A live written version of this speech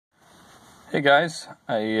Hey guys,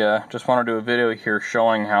 I just want to do a video here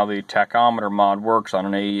showing how the tachometer mod works on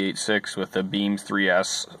an AE86 with the BEAMS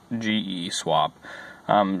 3S GE swap.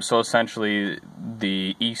 So essentially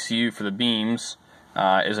the ECU for the BEAMS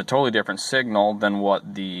is a totally different signal than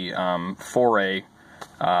what the 4A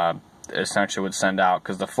essentially would send out,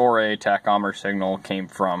 because the 4A tachometer signal came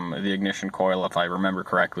from the ignition coil, if I remember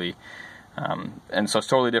correctly. And so it's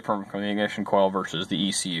totally different from the ignition coil versus the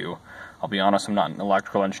ECU. I'll be honest, I'm not an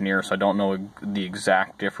electrical engineer, so I don't know the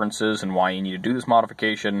exact differences and why you need to do this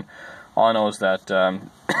modification. All I know is that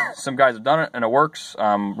some guys have done it and it works.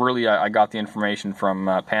 Really, I got the information from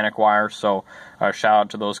Panic Wire, so shout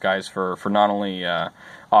out to those guys for not only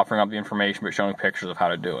offering up the information but showing pictures of how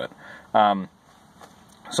to do it.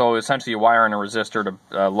 So essentially you wire in a resistor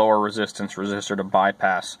to lower resistance resistor to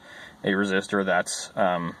bypass a resistor that's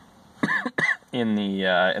in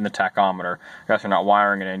the tachometer. I guess you're not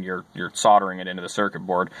wiring it in, you're soldering it into the circuit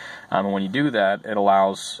board. And when you do that, it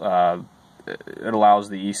allows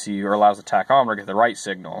the ECU, or allows the tachometer to get the right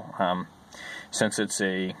signal. Since it's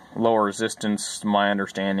a lower resistance, my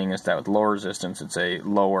understanding is that with lower resistance, it's a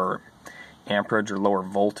lower amperage or lower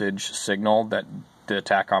voltage signal that the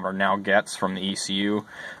tachometer now gets from the ECU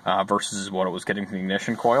versus what it was getting from the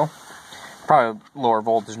ignition coil. Probably lower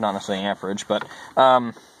voltage, not necessarily amperage, but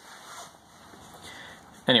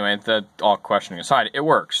anyway, that all questioning aside, it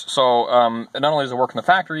works. So not only does it work in the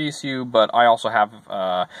factory ECU, but I also have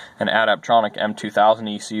an Adaptronic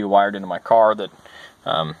M2000 ECU wired into my car that,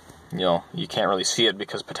 you know, you can't really see it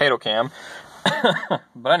because potato cam.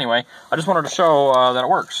 But anyway, I just wanted to show that it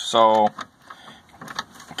works. So,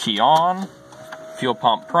 key on, fuel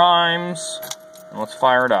pump primes, and let's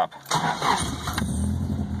fire it up.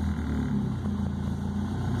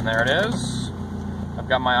 And there it is. I've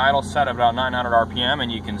got my idle set at about 900 RPM,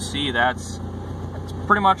 and you can see that's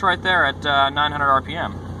pretty much right there at 900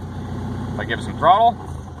 RPM. If I give it some throttle,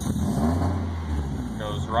 it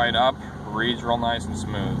goes right up, reads real nice and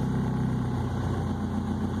smooth.